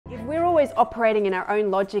we're always operating in our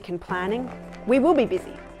own logic and planning, we will be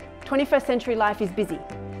busy. 21st century life is busy.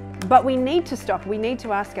 But we need to stop. We need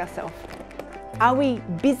to ask ourselves, are we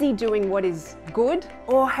busy doing what is good,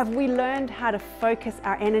 or have we learned how to focus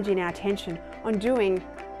our energy and our attention on doing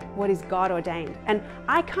what is God ordained? And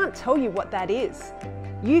I can't tell you what that is.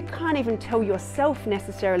 You can't even tell yourself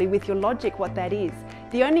necessarily with your logic what that is.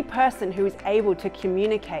 The only person who is able to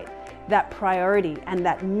communicate that priority and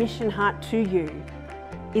that mission heart to you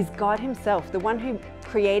is God Himself, the one who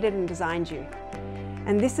created and designed you.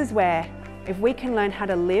 And this is where, if we can learn how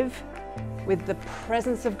to live with the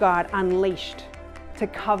presence of God unleashed, to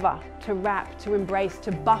cover, to wrap, to embrace,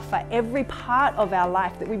 to buffer every part of our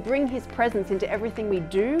life, that we bring His presence into everything we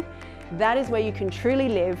do, that is where you can truly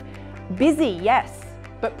live busy, yes,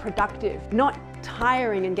 but productive, not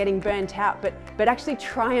tiring and getting burnt out, but actually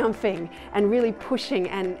triumphing and really pushing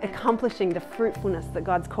and accomplishing the fruitfulness that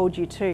God's called you to.